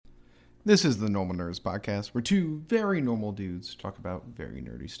This is the Normal Nerds Podcast, where two very normal dudes talk about very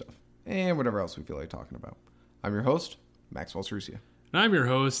nerdy stuff and whatever else we feel like talking about. I'm your host, Maxwell Cerusia. And I'm your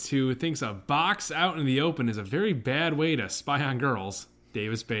host, who thinks a box out in the open is a very bad way to spy on girls,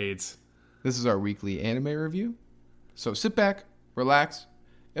 Davis Spades. This is our weekly anime review, so sit back, relax,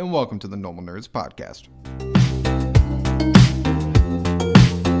 and welcome to the Normal Nerds Podcast.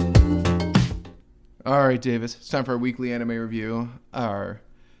 All right, Davis, it's time for our weekly anime review, our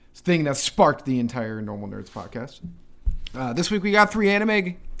thing that sparked the entire Normal Nerds Podcast. This week we got three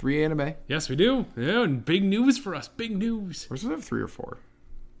anime. Yes, we do. Yeah, and big news for us. Big news. We're supposed to have three or four.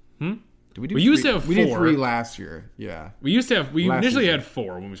 We We used to have We did four. three last year. Yeah, We Last initially season. had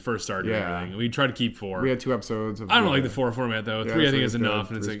four when we first started Yeah. everything. We tried to keep four. we had 2 episodes. I don't like the four format, though. Yeah, Three, I so think, it's is good. enough.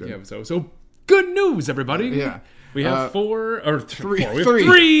 And it's Three's like, good. yeah, so good news, everybody. Yeah. We have four. Four. We have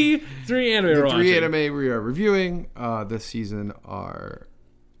three. three anime we're The three watching. anime we are reviewing this season are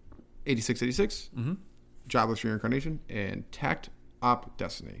 8686, Jobless Reincarnation, and Tact Op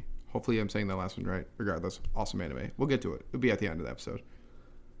Destiny. Hopefully I'm saying that last one right. Regardless, awesome anime. We'll get to it. It'll be at the end of the episode.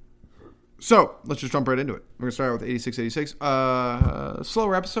 So, let's just jump right into it. We're going to start out with 8686.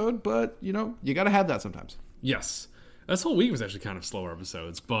 Slower episode, but, you know, you got to have that sometimes. Yes. This whole week was actually kind of slower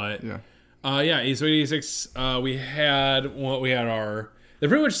episodes, but Yeah. So 86, we had our, they're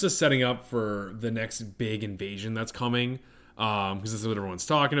pretty much just setting up for the next big invasion that's coming, because this is what everyone's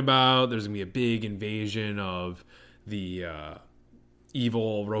talking about. There's gonna be a big invasion of the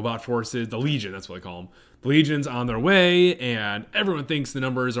evil robot forces, the Legion, that's what they call them. The Legion's on their way, and everyone thinks the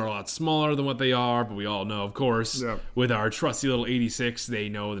numbers are a lot smaller than what they are, but we all know, of course, Yeah. with our trusty little 86, they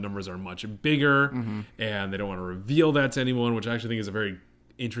know the numbers are much bigger, and they don't want to reveal that to anyone, which I actually think is a very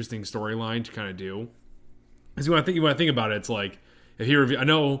interesting storyline to kind of do. Because you want to think about it, it's like, if he I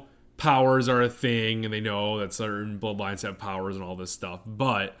know powers are a thing, and they know that certain bloodlines have powers and all this stuff,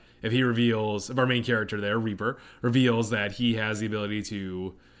 but if our main character there, Reaper, reveals that he has the ability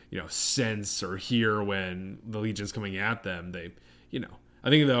to, sense or hear when the Legion's coming at them, they, I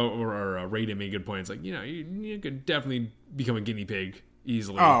think Raiden made a good point. It's like, you could definitely become a guinea pig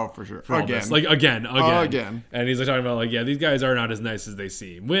easily. Oh, for sure. For all Again. this. Like, again. Again. And he's like talking about, like, yeah, these guys are not as nice as they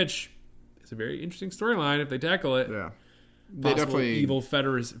seem, which is a very interesting storyline if they tackle it. Yeah. They Possible definitely... evil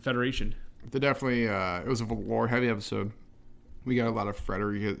federation. It was a lore-heavy episode. We got a lot of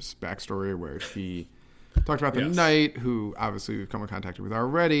Frederica's backstory where she talked about the Yes. knight, who obviously we've come in contact with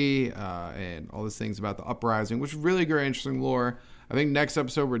already, and all these things about the uprising, which is really great, interesting lore. I think next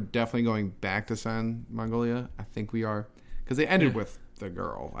episode we're definitely going back to San Mongolia. I think we are, because they ended with the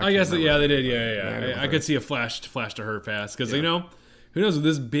girl. I guess, can't yeah, remember. they did. They Yeah. ended with I her. could see a flash to her fast because, Yeah. who knows, with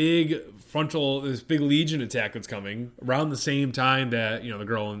this big Legion attack that's coming around the same time that, the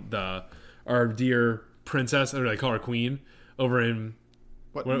girl, our dear princess, or I call her queen, over in...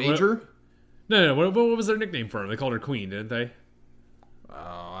 What, what- Major? No, what was their nickname for her? They called her Queen, didn't they? Oh,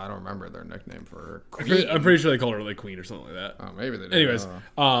 I don't remember their nickname for her. I'm pretty sure they called her like Queen or something like that. Oh, maybe they did. Anyways,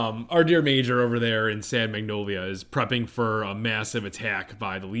 Oh. our dear Major over there in San Magnolia is prepping for a massive attack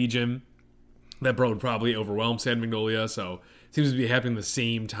by the Legion that would probably overwhelm San Magnolia, so it seems to be happening the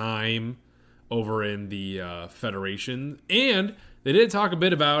same time over in the Federation. And they did talk a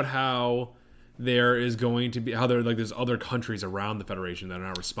bit about how there is going to be, there's other countries around the Federation that are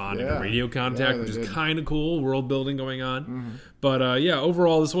now responding to Yeah. radio contact, Yeah, which is they did. kind of cool, world building going on. But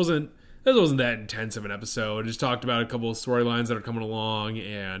overall, this wasn't that intense of an episode. It just talked about a couple of storylines that are coming along,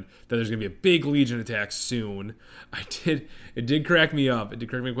 and that there's going to be a big Legion attack soon. It did crack me up. It did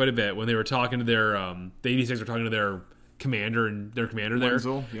crack me quite a bit when they were talking to their, the 86 were talking to their commander there.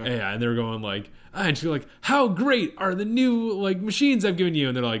 Wenzel, yeah. And they were going like, and she's like, how great are the new, machines I've given you?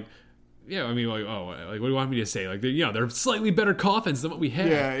 And they're like, yeah, I mean, what do you want me to say? Like, they're slightly better coffins than what we had.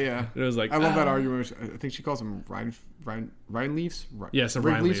 Yeah. And it was like, I love that argument. I think she calls them Rhine leaves. Yeah, some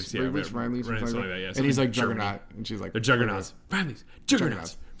Rhine leaves. Yeah, Rhine leaves, Rhine, or something something like like that, yeah, And he's like something Juggernaut, and she's like they're juggernauts. Rhine leaves.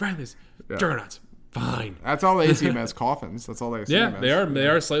 Juggernauts. Rhine leaves. Yeah. Juggernauts. Fine. That's all they see them as coffins. That's all they see them as. Yeah, they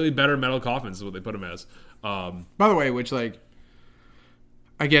are slightly better metal coffins is what they put them as. By the way, which I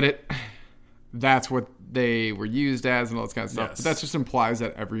get it. That's what they were used as and all this kind of stuff. Yes. But that just implies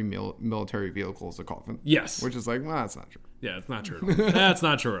that every military vehicle is a coffin. Yes. Which is like, well, that's not true. Yeah, it's not true. That's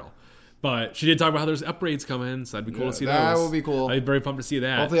not true at all. But she did talk about how there's upgrades coming, so that'd be cool to see those. That will be cool. I'd be very pumped to see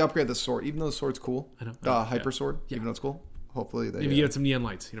that. Hopefully upgrade the sword. Even though the sword's cool. I know. The hyper Yeah. sword, even though it's cool. Hopefully they... Maybe you get some neon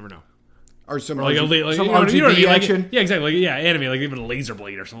lights. You never know. Or some Or some RGB you know what I mean? action. Yeah, exactly. Like, yeah, anime, like even a laser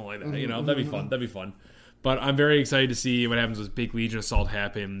blade or something like that. That'd be fun. That'd be fun. But I'm very excited to see what happens with Big Legion Assault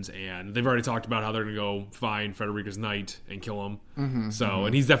happens, and they've already talked about how they're going to go find Frederica's Knight and kill him.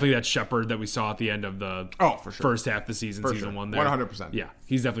 And he's definitely that shepherd that we saw at the end of the for sure. first half of the season, season 1 there. 100%. Yeah,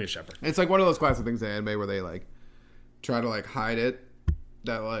 he's definitely a shepherd. It's like one of those classic things in anime where they like try to like hide it.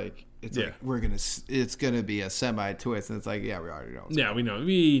 That like it's like it's gonna be a semi twist, and it's like we already know. Yeah,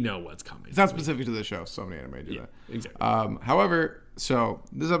 we know what's coming. It's not specific to the show. So many anime do that. Exactly. However, so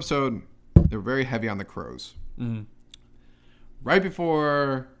this episode they're very heavy on the crows. Right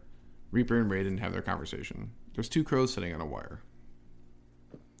before Reaper and Raiden have their conversation, there's 2 crows sitting on a wire.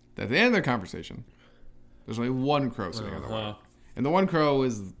 At the end of their conversation, there's only 1 crow sitting on the wire. And the 1 crow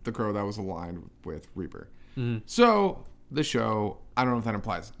is the crow that was aligned with Reaper. So, the show, I don't know if that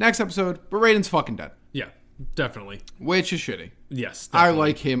implies next episode, but Raiden's fucking dead. Yeah, definitely. Which is shitty. Yes, definitely. I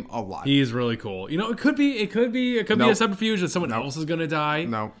like him a lot. He is really cool. It could be a subterfuge that someone else is going to die.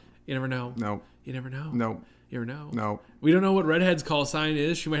 No. You never know. No. You never know. No. You never know. No. We don't know what Redhead's call sign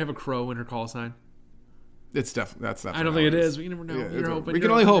is. She might have a crow in her call sign. That's definitely. I don't think it is, but you never know. Yeah, You're hoping. We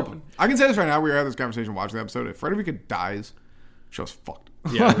can only hope. I can say this right now. We were having this conversation watching the episode. If Frederica dies, show's fucked.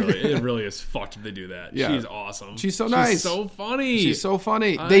 Yeah, it really is fucked if they do that. Yeah. She's awesome. She's so nice. She's so funny. She's so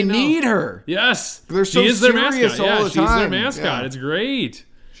funny. They need her. Yes. She is their mascot. Yeah, she's their mascot. Yeah. It's great.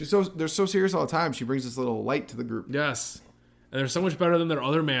 They're so serious all the time. She brings this little light to the group. Yes. And they're so much better than their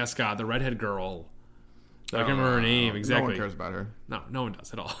other mascot, the redhead girl. I can't remember her name exactly. No one cares about her. No one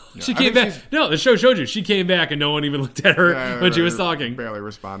does at all. Yeah. She came back. No, the show showed you. She came back and no one even looked at her when she was talking. Barely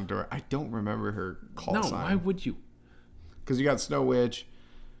responded to her. I don't remember her call sign. No, why would you? Because you got Snow Witch.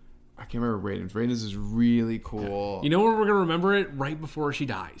 I can't remember Raiden's. Raiden's is really cool. You know where we're going to remember it? Right before she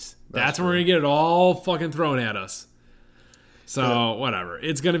dies. That's when we're going to get it all fucking thrown at us. So whatever,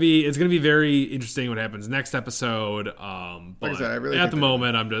 it's gonna be very interesting what happens next episode. Like I said, I really at the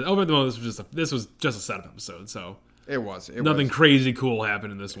moment this was just a setup episode, so it was nothing crazy cool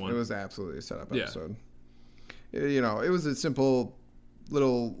happened in this one. It was absolutely a setup episode. It was a simple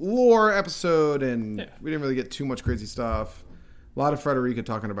little lore episode, and we didn't really get too much crazy stuff. A lot of Frederica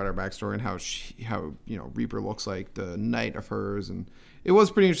talking about her backstory and how Reaper looks like the knight of hers, and it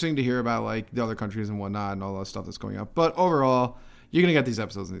was pretty interesting to hear about like the other countries and whatnot and all that stuff that's going up. But overall, you're gonna get these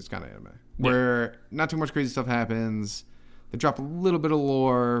episodes in these kind of anime where not too much crazy stuff happens. They drop a little bit of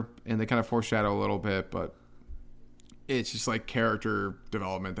lore and they kind of foreshadow a little bit, but it's just like character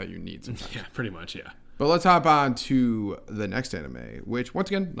development that you need sometimes. Yeah, pretty much, yeah. But let's hop on to the next anime, which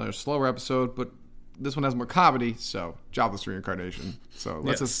once again another slower episode, but this one has more comedy, so Jobless Reincarnation. So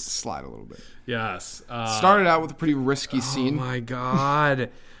let's just slide a little bit. Yes. Started out with a pretty risky scene. Oh my god.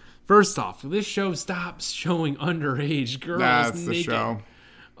 First off, this show stops showing underage girls That's naked. the show.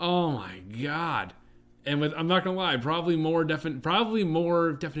 Oh my god. And I'm not gonna lie, probably more definition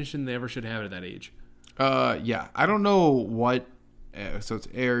than they ever should have at that age. Yeah. I don't know what. So it's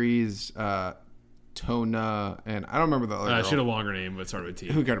Aries, Tona, and I don't remember the other girl. She had a longer name, but started with T.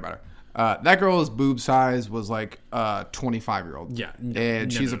 Who cared about her? That girl's boob size was like 25-year-old. Yeah.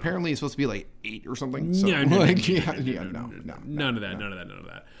 And she's apparently supposed to be like 8 or something. So no. None of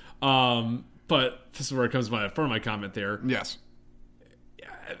that. But this is where it comes from my comment there. Yes.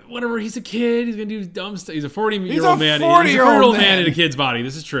 Whatever, he's a kid. He's gonna do dumb stuff. He's a 40-year-old man. He's a 40-year-old man in a kid's body.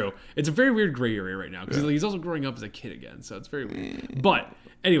 This is true. It's a very weird gray area right now because he's also growing up as a kid again. So it's very weird. But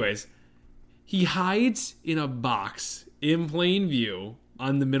anyways, he hides in a box in plain view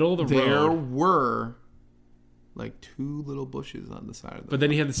on the middle of the road. There were like 2 little bushes on the side of the But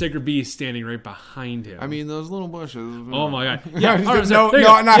then he had the sacred beast standing right behind him. I mean, those little bushes. Oh my god! Yeah,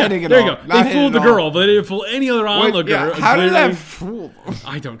 not hitting it. There you go. They fooled the girl, but they didn't fool any other onlooker. How did that fool them?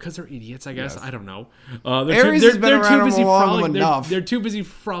 I don't, because they're idiots. I guess I don't know. Aries has been around them long enough. They're too busy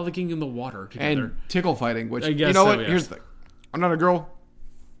frolicking in the water together And tickle fighting. Which I guess you know what? Yes. Here's the thing. I'm not a girl.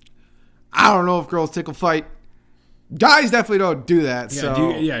 I don't know if girls tickle fight. Guys definitely don't do that. Yeah, so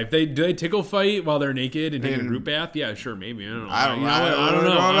if they tickle fight while they're naked and taking a group bath, yeah, sure, maybe. I don't know. I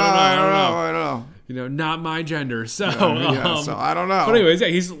don't know. You know, not my gender. So, so I don't know. But anyways, yeah,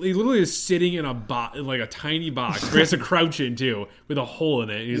 he literally is sitting in like a tiny box where he has to crouch into with a hole in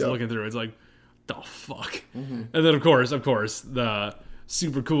it. And he's looking through. It's like, the fuck. And then of course, the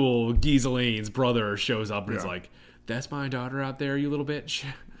super cool Giselaine's brother shows up and is like, "That's my daughter out there, you little bitch."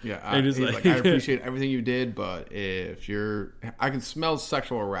 Yeah, I appreciate everything you did, but if I can smell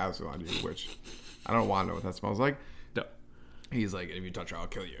sexual arousal on you, which I don't want to know what that smells like. No. He's like, if you touch her, I'll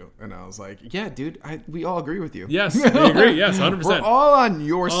kill you. And I was like, yeah, dude, we all agree with you. Yes, I agree. Yes, 100%. We're all on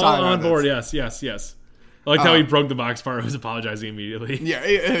your side. All on board. Yes. I liked how he broke the box part and was apologizing immediately.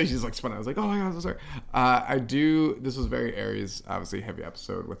 Yeah, she's like spun out. I was like, oh my god, I'm so sorry. I do. This was very Aries, obviously heavy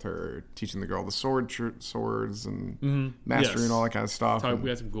episode with her teaching the girl the swords and mastery and all that kind of stuff. We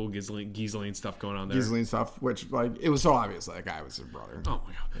had some cool Ghislaine stuff going on there. Ghislaine stuff, which like it was so obvious that guy was his brother. Oh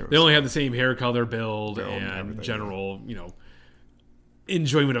my god, they only had the same hair color, build and general,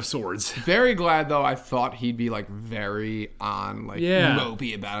 enjoyment of swords. Very glad though. I thought he'd be like very on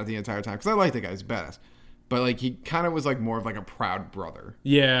mopey about it the entire time because I like the guy. He's badass. But like he kind of was like more of like a proud brother.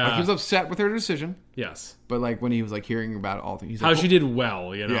 Yeah, like he was upset with her decision. Yes, but like when he was like hearing about all things, he's how like, she did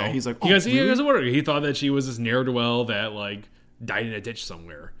well. Yeah, he's like, he thought that she was this ne'er-do-well that like died in a ditch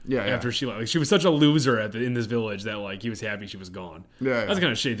somewhere. Yeah, after she was such a loser in this village that like he was happy she was gone. Yeah, that's the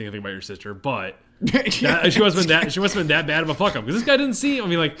kind of shitty thing to think about your sister, but. She must have been that bad of a fuck up because this guy didn't see. I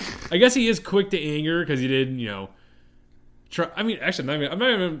mean, like, I guess he is quick to anger because he did, try. I mean, actually, I'm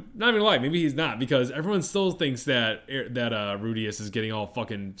not even gonna lie. Maybe he's not because everyone still thinks that Rudius is getting all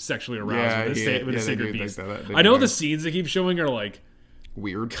fucking sexually aroused with the Sacred Beast. I know the scenes they keep showing are like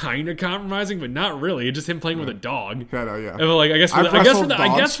weird, kind of compromising, but not really. It's just him playing with a dog. I know, yeah. And like, I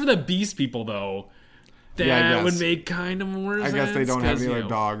guess for the Beast people though. That would make kind of more sense. I guess they don't have any other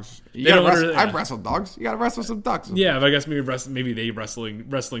dogs. I've wrestled dogs. You gotta wrestle some ducks. Yeah, but I guess maybe they wrestling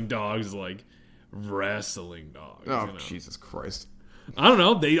dogs is like wrestling dogs. Oh, Jesus Christ. I don't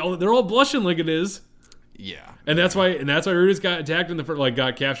know. They're all blushing like it is. Yeah. And that's why Rudius got attacked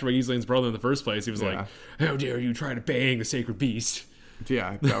got captured by Ghislaine's brother in the first place. He was like, how dare you try to bang the Sacred Beast?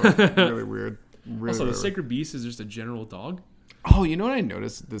 Yeah, that was really weird. Also, the Sacred Beast is just a general dog? Oh, you know what I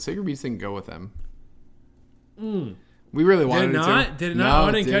noticed? The Sacred Beast didn't go with them. We really wanted it to. Did it not?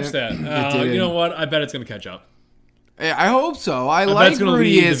 I didn't catch that. You know what? I bet it's going to catch up. I hope so. I like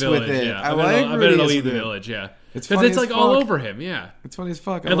Rudius with it. Yeah. I bet it'll lead the village. Yeah, because it's like all over him. Yeah, it's funny as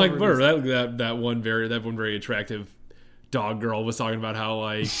fuck. And like whatever that one very attractive dog girl was talking about how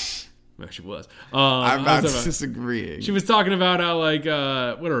like. Well, she was. I'm not disagreeing. She was talking about how like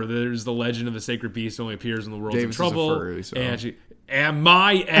whatever. There's the legend of the Sacred Beast only appears when the world's in trouble. Furry, so. And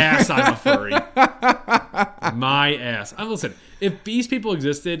my ass, I'm a furry. My ass. Listen, if beast people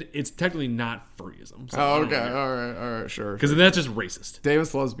existed, it's technically not furryism. So okay. All right, sure. Because then that's just racist.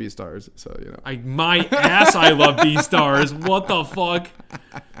 Davis loves Beastars, so my ass, I love Beastars. What the fuck?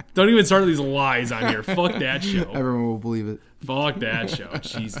 Don't even start these lies on here. Fuck that show. Everyone will believe it. Fuck that show.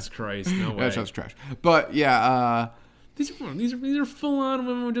 Jesus Christ, no way. That show's trash. But yeah, these are full on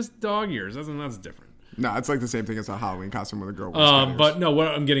women with just dog ears. That's different. No, it's like the same thing as a Halloween costume with a girl with but no, what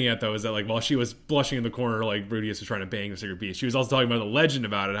I'm getting at though is that like while she was blushing in the corner, like Rudius was trying to bang the Sacred Beast, she was also talking about the legend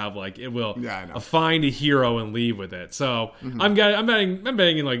about it, how like it will find a hero and leave with it. So I'm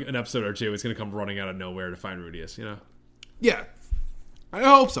betting in like an episode or two, it's gonna come running out of nowhere to find Rudius. Yeah, I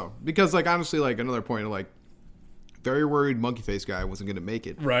hope so because like honestly, like another point of like very worried monkey face guy wasn't gonna make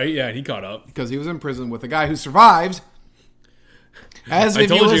it. Right? Yeah, he caught up because he was in prison with a guy who survives. As if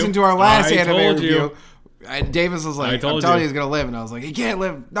you listened to our last anime review, Davis was like, I'm telling you he's going to live. And I was like, he can't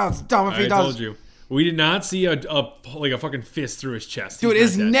live. No, it's dumb if he does. I told you. We did not see a fucking fist through his chest. Dude,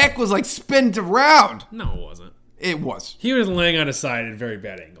 his neck was like spinned around. No, it wasn't. It was. He was laying on his side at a very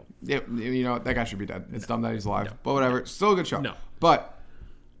bad angle. Yeah, that guy should be dead. It's dumb that he's alive. No. But whatever. Still a good show. No. But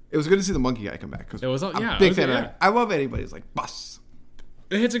it was good to see the monkey guy come back. Because I'm a big fan of that. I love anybody who's like, bus.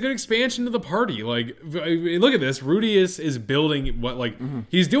 It's a good expansion to the party. Like, look at this. Rudius is building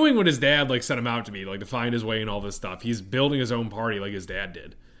he's doing what his dad like set him out to be, like to find his way and all this stuff. He's building his own party like his dad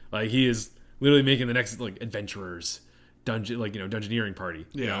did. Like he is literally making the next like adventurers dungeoneering party.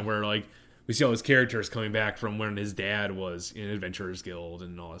 Where like we see all his characters coming back from when his dad was in Adventurers Guild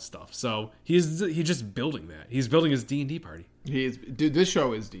and all this stuff. So he's just building that. He's building his D&D party. Dude, this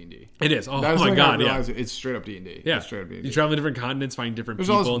show is D&D. It is. Oh my god, yeah. It's straight up D&D. Yeah. It's straight up D&D. You travel to different continents, find different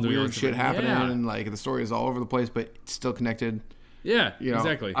people. There's all this weird shit happening, and like the story is all over the place, but it's still connected. Yeah,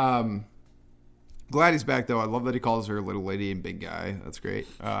 exactly. Glad he's back though. I love that he calls her little lady and big guy. That's great.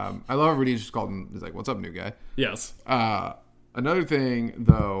 I love everybody just called him. He's like, "What's up, new guy?" Yes. Another thing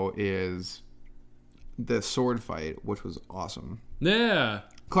though is the sword fight, which was awesome. Yeah.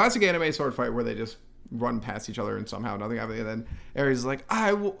 Classic anime sword fight where they just run past each other and somehow nothing happens. And then Ares is like,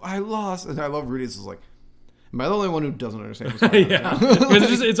 I lost. And I love Rudius is like, am I the only one who doesn't understand what's going on? Yeah.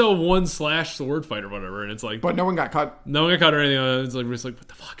 Because it's a 1/ sword fight or whatever. And it's like. But no one got cut. No one got cut or anything. It's like, we're just like, what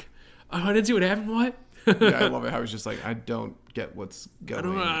the fuck? Oh, I didn't see what happened. What? Yeah, I love it. I was just like, I don't get what's going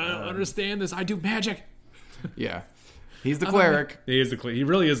on. I don't understand this. I do magic. Yeah. He's the cleric. He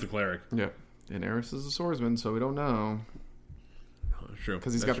really is the cleric. Yeah. And Ares is a swordsman, so we don't know. True.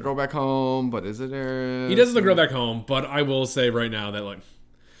 Because he's got to go back home, but is it Ares? He doesn't go back home, but I will say right now that, like,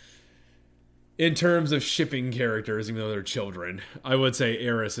 in terms of shipping characters, even though they're children, I would say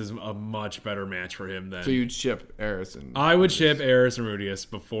Eris is a much better match for him than. So you'd ship Eris and. I would ship Eris and Rudius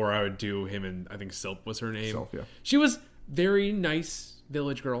before I would do him and I think Sylph was her name. Sylph, yeah. She was very nice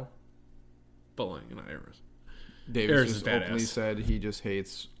village girl, but like not Eris. Davis Eris just is badass. openly said he just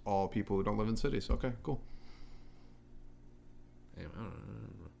hates all people who don't live in cities. Okay, cool. I don't know.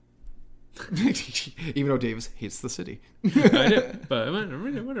 Even though Davis hates the city. I do, but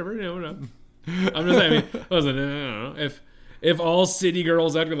whatever. I'm just saying. Listen, I don't know if all city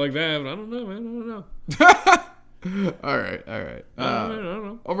girls acted like that. I don't know, man. I don't know. All right. I don't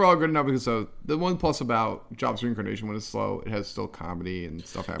know. Overall, good enough because the one plus about Jobs Reincarnation when it's slow, it has still comedy and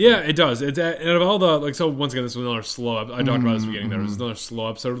stuff happening. Yeah, it does. It's and of all the like. So once again, this was another slow. I talked about this at the beginning. There was another slow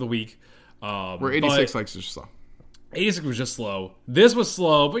episode of the week. Where 86 likes is just slow. 86 was just slow. This was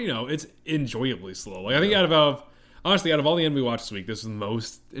slow, but it's enjoyably slow. Like I think out of all the anime we watched this week, this was the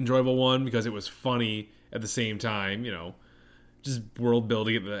most enjoyable one because it was funny at the same time. Just world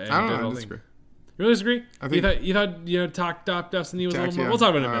building at the end. I disagree. You really disagree? I think you thought Top Destiny was a little more. Yeah. We'll talk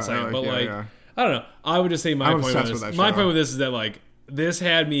about it in a second. But yeah. I don't know. I would just say my I'm point obsessed was with that my show. point with this is that like this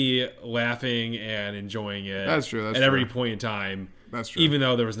had me laughing and enjoying it. That's true. At every point in time. That's true. Even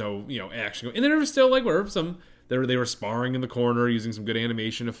though there was no action, and then there was still like some. They were sparring in the corner using some good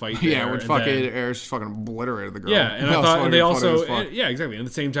animation to fight. Yeah, there, when fucking Eris just fucking obliterated the girl. Yeah, and I thought and they also exactly. And at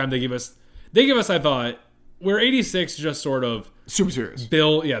the same time they give us I thought where 86 just sort of super serious.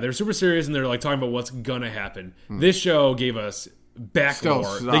 They're super serious and they're like talking about what's gonna happen. This show gave us back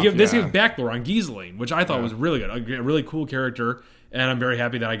lore. This gave back lore on Ghislaine, which I thought was really good. A really cool character. And I'm very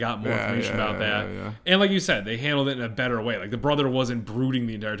happy that I got more information about that. Yeah. And like you said, they handled it in a better way. Like the brother wasn't brooding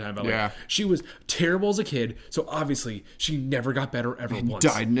the entire time about she was terrible as a kid, so obviously she never got better ever once.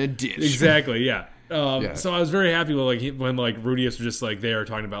 Died in a ditch. Exactly, yeah. So I was very happy with when Rudius was just like there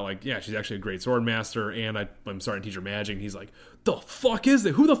talking about like, yeah, she's actually a great sword master and I'm starting to teach her magic. And he's like, the fuck is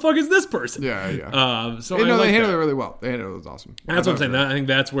it? Who the fuck is this person? Yeah. So they handled it really well. They handled it was awesome. That's what I'm saying. I think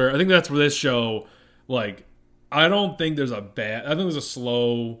that's where this show like. I think there's a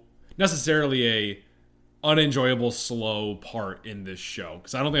slow, necessarily a unenjoyable slow part in this show.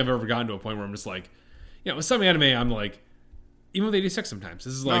 Because I don't think I've ever gotten to a point where I'm just like, with some anime, I'm like, even with 86 sometimes,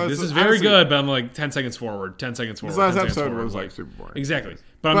 this is like, this is very honestly, good, but I'm like 10 seconds forward. This last episode was like super boring. Exactly.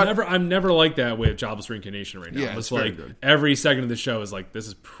 But I'm never like that with Jobless Reincarnation right now. Yeah, it's like good. Every second of the show is like, this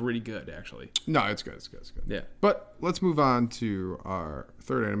is pretty good, actually. No, it's good. Yeah. But let's move on to our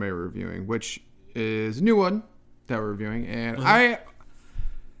third anime we're reviewing, which is a new one that we're reviewing, and I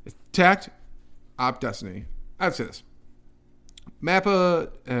Tact Op Destiny. I'd say this. Mappa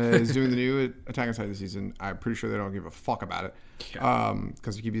is doing the new Attack on Titan season. I'm pretty sure they don't give a fuck about it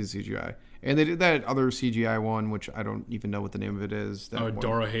because they keep using CGI. And they did that other CGI one, which I don't even know what the name of it is.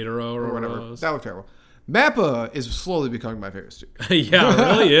 Dorohedoro or whatever. That looked terrible. Mappa is slowly becoming my favorite studio. Yeah,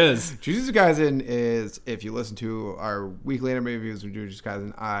 it really is. Jujutsu Kaisen is, if you listen to our weekly anime reviews of Jujutsu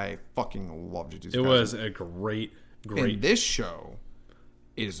Kaisen, I fucking love Jujutsu Kaisen. It was a great. And this show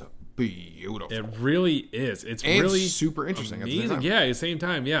is beautiful. It really is. It's and really super interesting. Amazing. At the same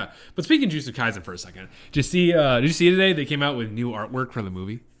time. Yeah. But speaking of Jujutsu Kaisen for a second, did you see today they came out with new artwork for the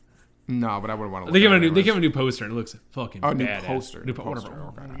movie? No, but I wouldn't want to. They came out a new poster and it looks fucking badass. New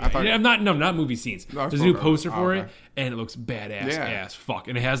poster. Okay. Not movie scenes. There's a new poster for it, and it looks badass ass fuck.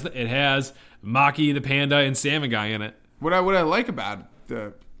 And it has Maki the panda and Salmon Guy in it. What I like about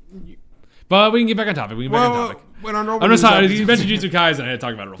the. But we can get back on topic. You mentioned Jujutsu Kaisen. I had to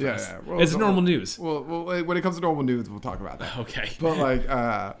talk about it real fast. Yeah. Well, it's normal news. Well, when it comes to normal news, we'll talk about that. Okay.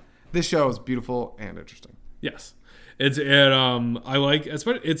 But this show is beautiful and interesting. Yes. I like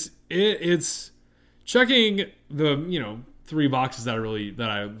it's checking the 3 boxes that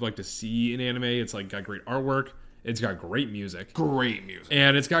I like to see in anime. It's like got great artwork, it's got great music,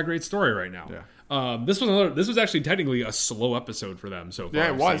 and it's got great story right now. This was actually technically a slow episode for them so far. Yeah,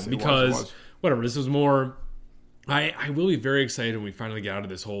 it was because whatever. This was more. I will be very excited when we finally get out of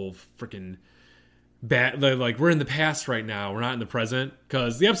this whole freaking. Like we're in the past right now. We're not in the present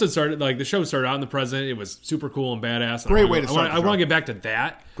because the episode started the show started out in the present. It was super cool and badass. Great way to start. I want to get back to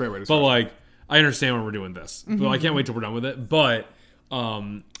that. Great way to start. But I understand when we're doing this. But I can't wait till we're done with it. But it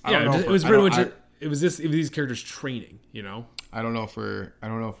was pretty much it was these characters training. I don't know if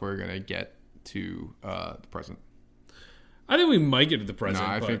we're gonna get to the present. I think we might get to the present.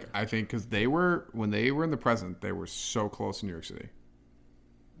 No, I think because when they were in the present, they were so close to New York City.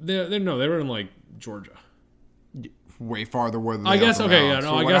 They were in Georgia. Way farther where than I guess. Okay, yeah,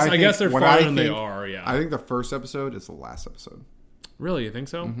 no, I guess they're farther than they are. Yeah, I think the first episode is the last episode. Really, you think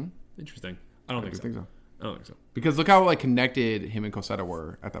so? Mm-hmm. Interesting. I don't think so. I don't think so. Because look how connected him and Cosetta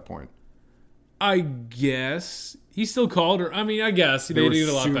were at that point. I guess he's still called, or I mean, I guess they did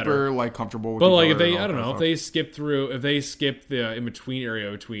a lot super, better. like, comfortable with But each like, if other they, and all I don't that know, if stuff. they skip the in between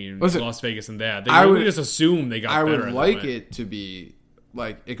area between Listen, Las Vegas and that, they I would would just assume they got I better. would in like that way. it to be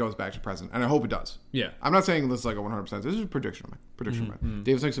like it goes back to present, and I hope it does. Yeah. I'm not saying this is like a 100%. This is a prediction.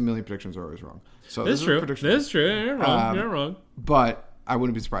 Davis makes a million predictions are always wrong. So That's this true. is a prediction. That's true. You're wrong. You're wrong. But I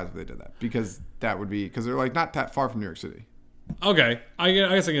wouldn't be surprised if they did that because that would be because they're like not that far from New York City. Okay, I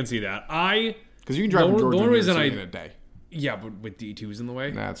guess I can see that. Because you can drive from Georgia to New York City in a day. Yeah, but with D2s in the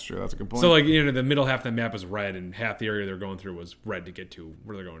way. That's true. That's a good point. So like the middle half of the map is red, and half the area they're going through was red to get to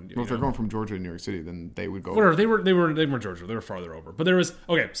where they're going. Well, if they're going from Georgia to New York City, then they would go. Whatever, they weren't Georgia. They were farther over. But there was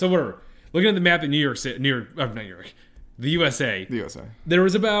so whatever. Looking at the map in New York City, not New York, the USA. The USA. There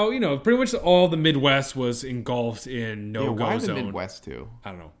was about pretty much all the Midwest was engulfed in no-go Why zone. the Midwest too?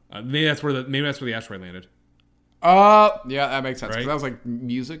 I don't know. Maybe that's where the asteroid landed. Yeah, that makes sense. Right? Because that was like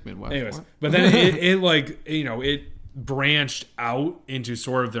music Midwest. Anyways, What? but then it branched out into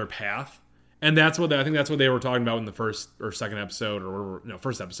sort of their path, and that's what I think that's what they were talking about in the first or second episode or whatever. No,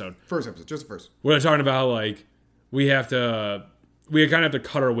 first episode. First episode, just the first. We're talking about like we kind of have to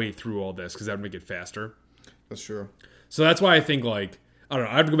cut our way through all this because that would make it faster. That's true. So that's why I think like I don't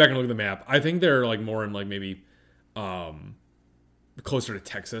know. I have to go back and look at the map. I think they're like more in like maybe closer to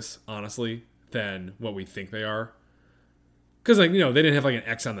Texas, honestly, than what we think they are. Because like they didn't have like an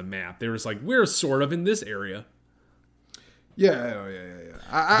X on the map. They were just like we're sort of in this area. Yeah.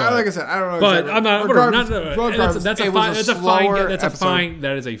 I like I said, I don't know. But exactly. I'm not. Regardless, That's a it was fine. That's a slower fine. That's a episode. fine.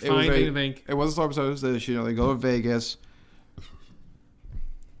 That is a fine thing to think. It was a slow episode. They go to Vegas.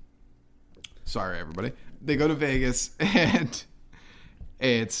 Sorry, everybody. They go to Vegas and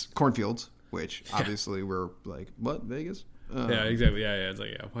it's cornfields, which obviously we're like, what, Vegas? Yeah, exactly. Yeah. It's like,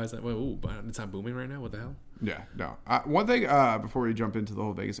 why is that? Ooh, it's not booming right now. What the hell? Yeah, no. One thing before we jump into the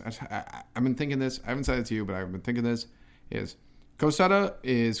whole Vegas, I've been thinking this. I haven't said it to you, but I've been thinking this. Is Cosetta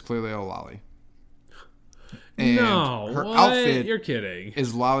is clearly a lolly. And her outfit You're kidding.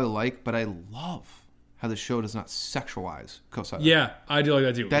 is lolly-like, but I love how the show does not sexualize Cosetta. Yeah, I do like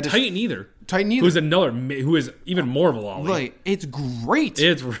that too. That is- Titan either. Titan either. Who is even more of a lolly. Like, it's great.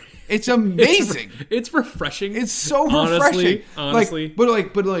 It's amazing. It's refreshing. It's so refreshing. Honestly. but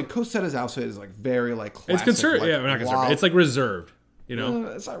Cosetta's outfit is like very like classic. It's conservative. Like, Yeah, we're not conservative. wow. It's like reserved.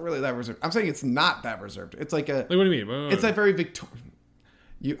 It's not really that reserved. I'm saying it's not that reserved. It's like a. Like, what do you mean? It's like very Victorian.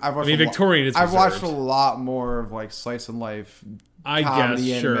 Victorian is I've watched a reserved. lot more of like slice of life. I comedy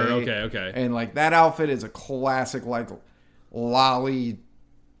guess. Sure. anime, Okay. And like that outfit is a classic like lolly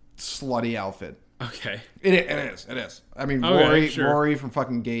slutty outfit. Okay. It is. I mean, Okay, Rory from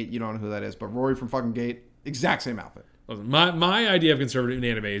fucking Gate. You don't know who that is, but Rory from fucking Gate, exact same outfit. Listen, my idea of conservative in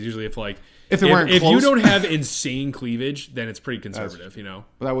anime is usually if they're wearing if you clothes. don't have insane cleavage, then it's pretty conservative.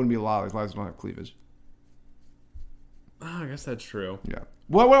 But that wouldn't be lollies. Lollies don't have cleavage. Oh, I guess that's true. Yeah.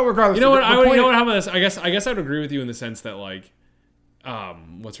 Well, regardless. You know what? How about this? I guess I would agree with you in the sense that like,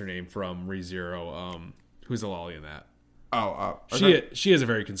 what's her name from ReZero? Who's the lolly in that? She has a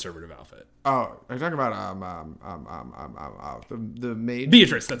very conservative outfit. Oh, are you talking about the maid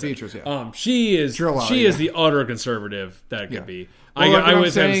Beatrice? That's Beatrice. it. Yeah. She is the utter conservative that it could be. Well, I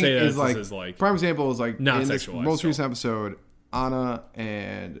would say say that is this is like prime example is like not in this sexualized, most so. recent episode, Anna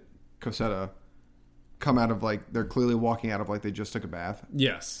and Cosetta come out of like they're clearly walking out of like they just took a bath.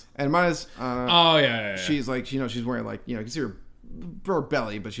 Yes. And mine is Oh yeah. she's like she's wearing like you can see her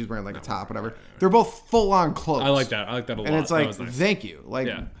belly, but she's wearing like a top, whatever. They're both full on clothes. I like that a lot. And it's like That was nice. thank you. Like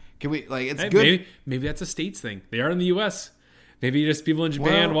can we like it's Hey, good. Maybe that's a states thing. They are in the U.S. Maybe just people in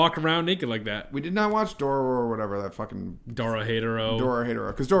Japan walk around naked like that. We did not watch Dora or whatever that fucking Dora Hedoro.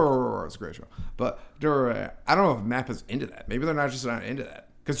 because Dora is a great show. But Dora, I don't know if Map is into that. Maybe they're not just not into that.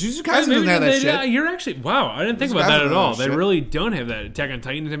 Because Jujutsu Kaisen doesn't have that shit. You're actually I didn't think Jujutsu about that Kaisen at all. doesn't They have really don't have that. Attack on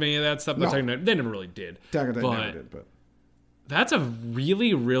Titan have any of that stuff. No. They never really did. Attack on Titan never did, but that's a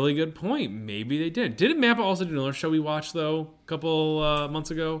really, really good point. Maybe they did. Didn't Mappa also do another show we watched though a couple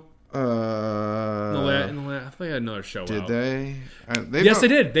months ago? I thought they had another show. Did out. they? Yes, they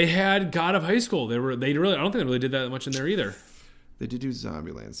did. They had God of High School. They really. I don't think they really did that much in there either. They did do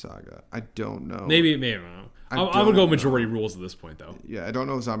Zombieland Saga. I don't know. Maybe I don't know. I would go majority rules at this point though. Yeah, I don't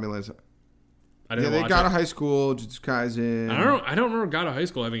know Zombieland. I didn't they watch got it. a high school, Jujutsu Kaisen. I don't remember God of High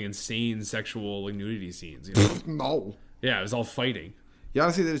School having insane sexual nudity scenes. No. Yeah, it was all fighting. Yeah,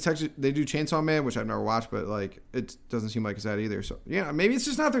 honestly, they do Chainsaw Man, which I've never watched, but like it doesn't seem like it's that either. So yeah, maybe it's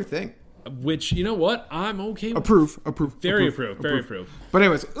just not their thing. Which, you know what? I'm okay with. Approve. Very approved. Very approved. But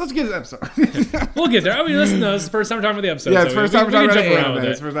anyways, let's get to the episode. We'll get there. I mean, listen, no, this is the first time we're talking about the episode. Yeah, it's so first time we're talking about anime.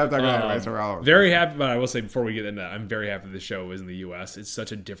 anime. It's first time talking about anime, so we're all very happy, but I will say before we get into that, I'm very happy the show is in the U.S. It's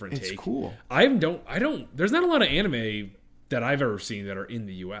such a different take. It's cool. I don't. There's not a lot of anime that I've ever seen that are in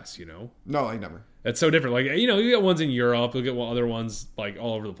the U.S. You know? No, like never. It's so different. Like, you know, you get ones in Europe, you'll get other ones like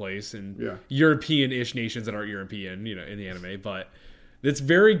all over the place, and European-ish nations that aren't European, you know, in the anime. But it's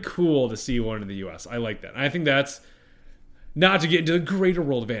very cool to see one in the U.S. I like that. And I think that's not to get into the greater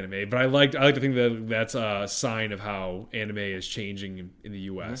world of anime, but I like to think that that's a sign of how anime is changing in the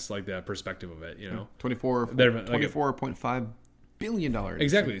U.S. Like the perspective of it, you know, $24.5 billion.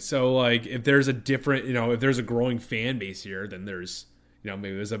 Exactly. So like, if there's a different, you know, if there's a growing fan base here, then there's, you know,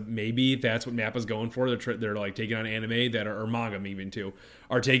 maybe that's what Mappa's going for. They're like taking on anime that are, or manga even too,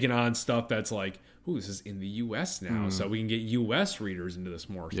 are taking on stuff that's like, ooh, this is in the U.S. now, so we can get U.S. readers into this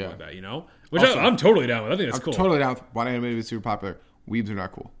more, stuff like that, you know? Which also, I'm totally down with. I think that's cool. Totally down with why anime is super popular. Weebs are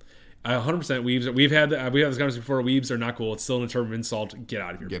not cool. 100% weebs. We've had this conversation before. Weebs are not cool. It's still an term of insult. Get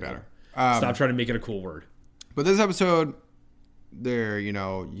out of here. Get out of here. Stop trying to make it a cool word. But this episode, there, you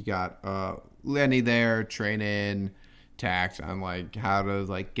know, you got Lenny there training Tact on like how to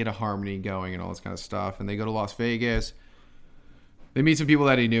like get a harmony going and all this kind of stuff, and they go to Las Vegas. They meet some people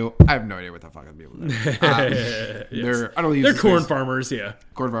that he knew. I have no idea what the fuck people are. They're corn farmers,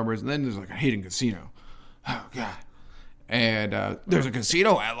 corn farmers. And then there's like a hidden casino. Oh god! And there's a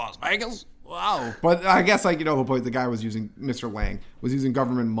casino at Las Vegas. Wow! But I guess like, you know, the point, the guy was using, Mr. Lang was using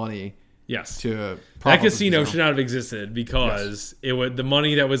government money. Yes. To that casino should not have existed because it would, the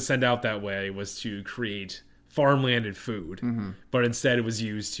money that was sent out that way was to create farmland and food, but instead it was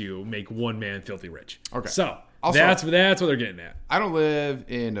used to make one man filthy rich. Okay. So also, that's what they're getting at. I don't live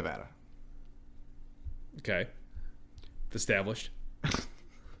in Nevada. Okay. Established.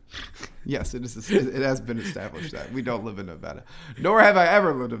 Yes, it is. It has been established that we don't live in Nevada. Nor have I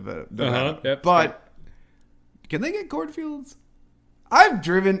ever lived in Nevada. Yep. But can they get cornfields? I've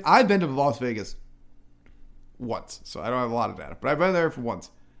been to Las Vegas once, so I don't have a lot of data, but I've been there for once.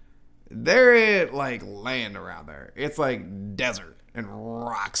 There is like land around there. It's like desert and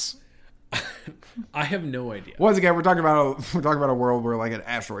rocks. I have no idea. Once again, we're talking about a world where like an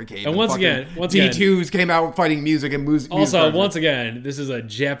asteroid came. And once again, D2s came out fighting music and music. Also, once again, this is a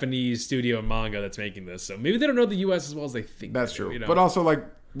Japanese studio manga that's making this, so maybe they don't know the U.S. as well as they think. That's true. You know? But also, like,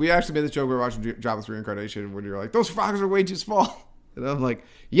 we actually made this joke. We were watching Jobless Reincarnation when you're like, "Those frogs are way too small," and I'm like,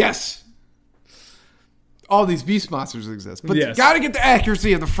 "Yes." All these beast monsters exist, but you gotta get the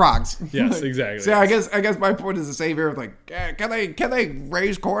accuracy of the frogs. Yes, like, exactly. So I guess my point is the same here. With like, can they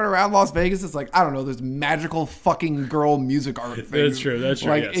raise corn around Las Vegas? It's like, I don't know. There's magical fucking girl music art things. That's true.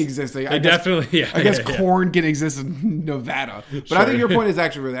 Like existing. I guess corn can exist in Nevada, but I think your point is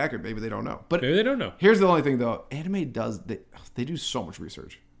actually really accurate. Maybe they don't know. But maybe they don't know. Here's the only thing though. Anime does they do so much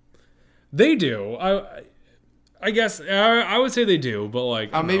research. They do. I guess I would say they do, but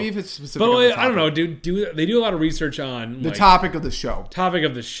like maybe if it's specific. But like, I don't know. Do they do a lot of research on the topic of the show?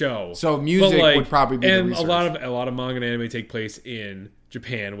 So music would probably be and the research. a lot of manga and anime take place in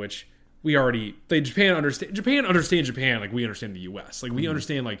Japan, which Japan understands Japan like we understand the U.S. Like we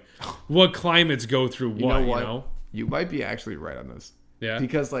understand like what climates go through what. You know? You might be actually right on this. Yeah.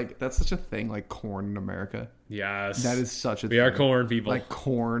 Because like that's such a thing, like corn in America. Yes. That is such a thing. We are corn people. Like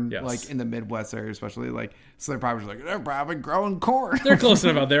corn, like in the Midwest area especially. Like so they're probably growing corn. They're close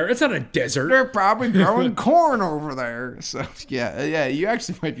enough out there. It's not a desert. They're probably growing corn over there. So yeah, you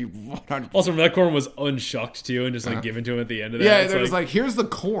actually might be 100%. Also, that corn was unshucked too and just like given to him at the end of that. Yeah, they're just like, here's the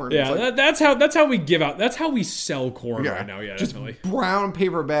corn. Yeah, like, that's how we give out. That's how we sell corn right now. Yeah, just definitely. Brown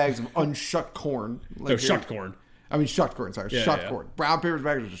paper bags of unshucked corn. Like, shucked corn. I mean, shucked corn. Sorry, shucked corn. Brown paper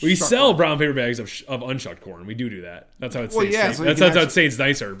bags. Of we sell corn. brown paper bags of unshucked corn. We do that. That's how it's. Well, that's how it stays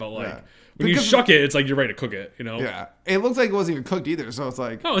nicer. But like when you shuck it, it's like you're ready to cook it. You know. Yeah, it looks like it wasn't even cooked either. So it's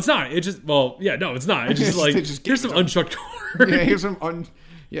like. No, it's not. It just it's not. It's just like here's some unshucked corn. Yeah, here's some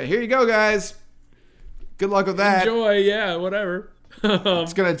here you go, guys. Good luck with that. Enjoy. Yeah, whatever.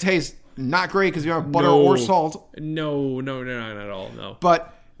 It's gonna taste not great because you don't have butter or salt. No, not at all. No.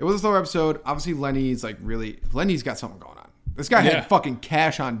 But it was a slower episode. Obviously, Lenny's got something going on. This guy had fucking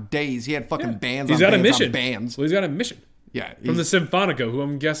cash on days. He had fucking bands. He's on got bands a mission. On bands. Well, he's got a mission. Yeah, from the Symphonica, who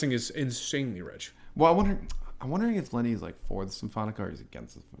I'm guessing is insanely rich. Well, I'm wondering if Lenny's like for the Symphonica or he's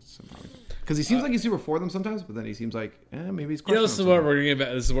against the Symphonica. Because he seems like he's super for them sometimes, but then he seems like maybe he's. This is what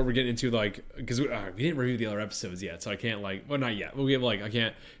we're getting into, like, because we didn't review the other episodes yet, so I can't like. Well, not yet. We'll give like I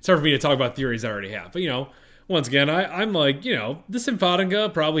can't. It's hard for me to talk about theories I already have, but you know. once again, I'm like, the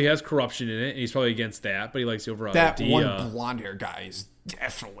Symphonica probably has corruption in it, and he's probably against that, but he likes the overall That idea. one blonde hair guy is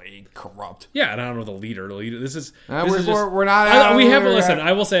definitely corrupt. Yeah, and I don't know the leader. This is We're just, not. we have listen.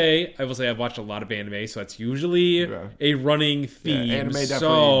 I will say I've watched a lot of anime, so that's usually a running theme. Yeah, anime definitely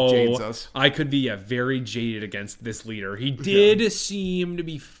so jades us. I could be very jaded against this leader. He did seem to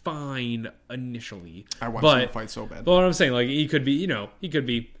be fine initially. I watched him fight so bad. But what I'm saying, like he could be, he could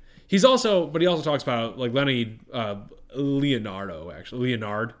be. He also talks about like Leonardo actually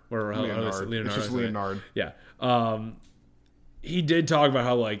Leonard or Leonard. It's just Leonard. Yeah. He did talk about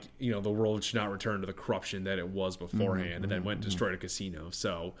how like the world should not return to the corruption that it was beforehand, and then went and destroyed a casino.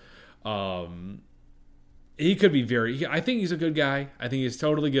 So, he could be I think he's a good guy. I think he's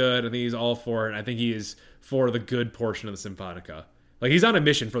totally good. I think he's all for it. And I think he is for the good portion of the Symphonica. Like he's on a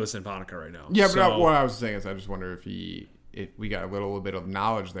mission for the Symphonica right now. Yeah, but what I was saying is, I just wonder if we got a little bit of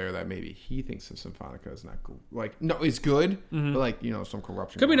knowledge there that maybe he thinks the Symphonica is not cool. Like, no, it's good, but like some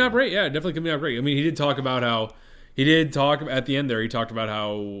corruption. Could be not great. Yeah, definitely could be not great. I mean, he did talk about how. He did talk at the end there. He talked about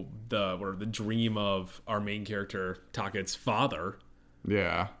how the dream of our main character Taket's father.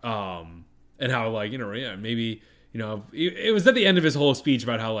 Yeah. And how like maybe it was at the end of his whole speech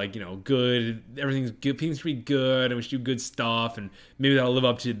about how like good everything's good, things should be good, and we should do good stuff, and maybe that'll live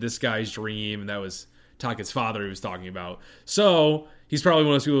up to this guy's dream. And that was Taket's father he was talking about. So he's probably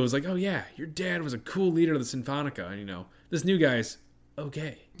one of those people who was like, oh yeah, your dad was a cool leader of the Symphonica, and this new guy's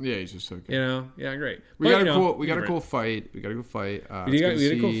okay. Yeah, he's just so good. Yeah, great. We got a cool fight. We got a cool fight. We got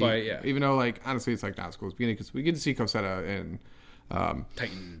a cool fight. Yeah. Even though, like, honestly, it's like not as cool as beginning because we get to see Cosetta and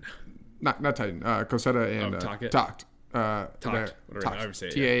Titan. Not Titan. Cosetta and Taket. Takt. Whatever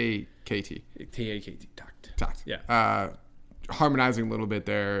say. T-A-K-T. T-A-K-T. Takt. Yeah. Harmonizing a little bit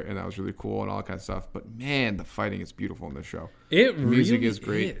there, and that was really cool and all that kind of stuff. But man, the fighting is beautiful in this show. The music really is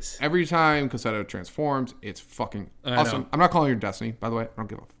great. Is. Every time Cosetta transforms, it's fucking awesome. Know. I'm not calling her Destiny, by the way. I don't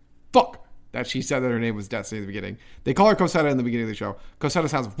give a fuck that she said that her name was Destiny at the beginning. They call her Cosetta in the beginning of the show. Cosetta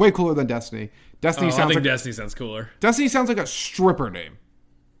sounds way cooler than Destiny. I think Destiny sounds cooler. Destiny sounds like a stripper name.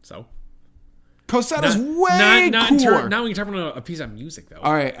 So? Cosetta's way cooler. Now we can talk about a piece of music, though.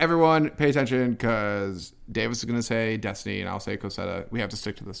 All right, everyone, pay attention because Davis is going to say Destiny and I'll say Cosetta. We have to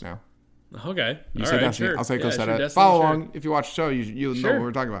stick to this now. Okay. You say Destiny. Sure. I'll say Cosetta. Sure, Destiny, Follow along. If you watch the show, you'll know what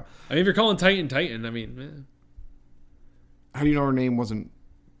we're talking about. I mean, if you're calling Titan, I mean... How do you know her name wasn't...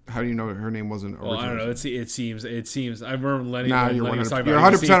 How do you know her name wasn't original? Well, I don't know. It seems. I remember Lenny. Nah, you're Lenny was 100%, talking you're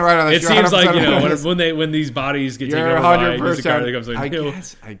about 100% right on that. It seems like when these bodies get taken over by music car, it becomes like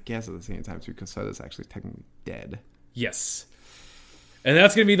I guess at the same time too, Cosetta's actually technically dead. Yes, and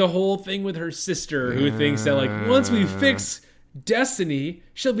that's gonna be the whole thing with her sister, who thinks that like once we fix Destiny,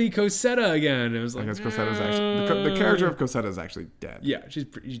 she'll be Cosetta again. It was like I guess Cosetta's actually the character of Cosetta is actually dead. Yeah, she's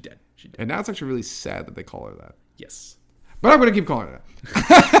dead. And now it's actually really sad that they call her that. Yes. But I'm going to keep calling her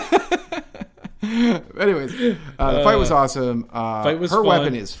that. Anyways, the fight was awesome. Fight was her fun.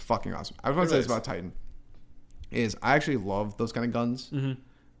 weapon is fucking awesome. I was going to say this about Titan. I actually love those kind of guns. Mm-hmm.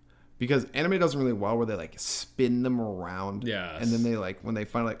 Because anime does them really well where they like spin them around. Yes. And then they like, when they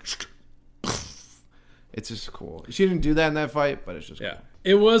finally like, it's just cool. She didn't do that in that fight, but it's just cool.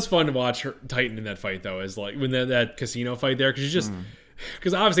 It was fun to watch her Titan in that fight though, as like when that casino fight there, because she's just,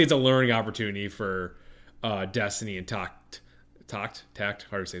 because obviously it's a learning opportunity for Destiny and Tact, hard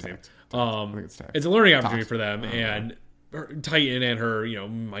to say his name. I think it's Tact. It's a learning opportunity for them, and Titan and her,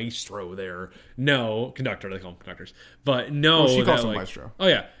 maestro there. Conductor, they call them conductors. But she calls that, him maestro. Oh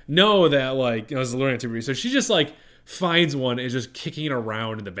yeah, know that it's a learning activity. So she just like finds one and is just kicking it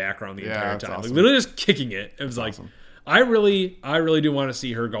around in the background the entire time, awesome. like literally just kicking it. It was like, awesome. I really do want to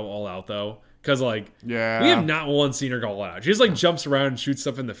see her go all out though. Because, we have not once seen her go all out. She just, jumps around and shoots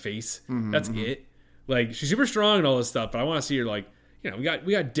stuff in the face. That's it. Like, she's super strong and all this stuff, but I want to see her, we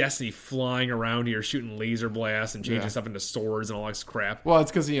got Destiny flying around here shooting laser blasts and changing stuff into swords and all this crap. Well, it's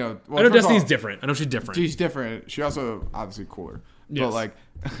because, I know Destiny's different. I know she's different. She's different. She's also obviously cooler. Yes.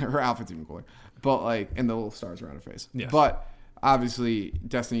 But, her outfit's even cooler. But, and the little stars around her face. Yes. But... obviously,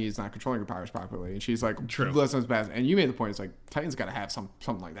 Destiny is not controlling her powers properly, and she's lessons bad. And you made the point. It's like Titan's got to have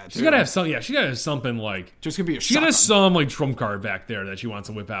something like that. She's got to have some. Yeah, she got to have something just gonna be. She got to have some trump card back there that she wants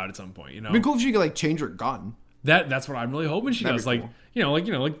to whip out at some point. It'd be cool if she could change her gun. That's what I'm really hoping she does. Cool.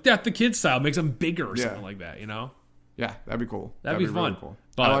 Like Death the Kid style, makes them bigger or something like that. Yeah, that'd be cool. That'd be fun. Really cool.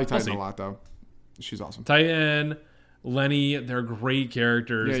 But I like Titan a lot though. She's awesome. Titan. Lenny, they're great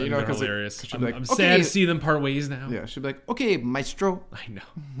characters. Yeah, you know, they're 'cause hilarious. she'll be I'm like, sad okay. to see them part ways now. Yeah, she'd be like, okay, maestro. I know.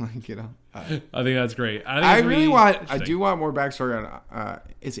 Like, you know. I think that's great. I do want more backstory on,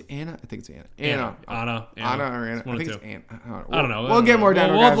 is it Anna? I think it's Anna. Anna or Anna. One I think of it's two. Anna. I don't know. We'll get more down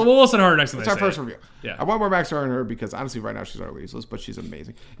to her, guys. We'll listen to her next time. It's our first review. Yeah. I want more backstory on her because honestly, right now she's utterly useless, but she's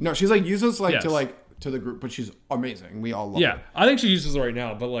amazing. No, she's like useless Yes. to the group, but she's amazing. We all love Yeah, her. I think she's useless right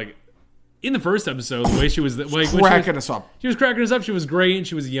now, but like in the first episode, the way she was Cracking us up. She was cracking us up. She was great, and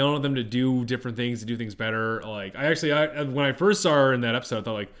she was yelling at them to do different things, to do things better. Like when I first saw her in that episode, I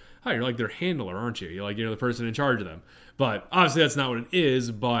thought like, "Oh, you're like their handler, aren't you? You're the person in charge of them." But obviously, that's not what it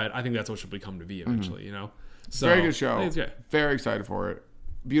is. But I think that's what she'll become to be eventually. You know, so Very good show. I think it's good. Very excited for it.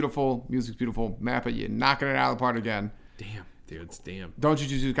 Beautiful music's beautiful. Mappa, you knocking it out of the park again. Damn, dude, it's damn. Don't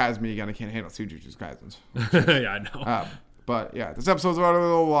Jujutsu Kaisen me again. I can't handle two Jujutsu Kaisens. Yeah, I know. But yeah, this episode's about a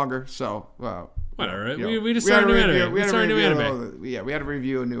little longer, so Whatever. Right? You know, We just started a new anime. We started a new anime. Yeah, we had to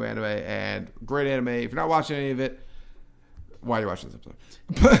review a new anime and great anime. If you're not watching any of it, why are you watching this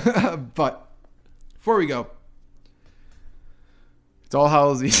episode? But before we go, it's All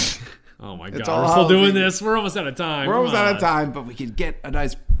Hallows Eve. Oh my It's god, All we're still Hallows doing Eve. this. We're almost out of time. We're almost Come out of on. time, but we could get a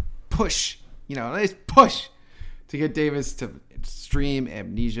nice push. A nice push to get Davis to stream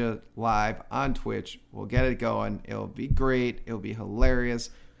Amnesia live on Twitch. We'll get it going. It'll be great. It'll be hilarious.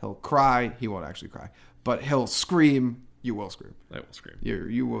 He'll cry. He won't actually cry, but he'll scream. You will scream. I will scream.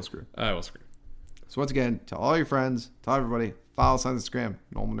 You will scream. I will scream. So once again, tell all your friends, tell everybody, follow us on Instagram,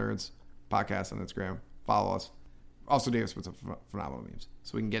 Normal Nerds Podcast on Instagram. Follow us. Also, Davis puts up phenomenal memes,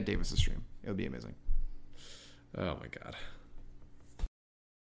 so we can get Davis to stream. It'll be amazing. Oh my god.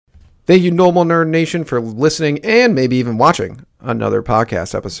 Thank you, Normal Nerd Nation, for listening and maybe even watching another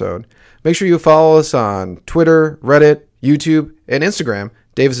podcast episode. Make sure you follow us on Twitter, Reddit, YouTube, and Instagram.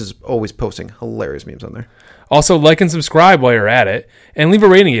 Davis is always posting hilarious memes on there. Also, like and subscribe while you're at it, and leave a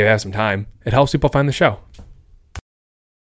rating if you have some time. It helps people find the show.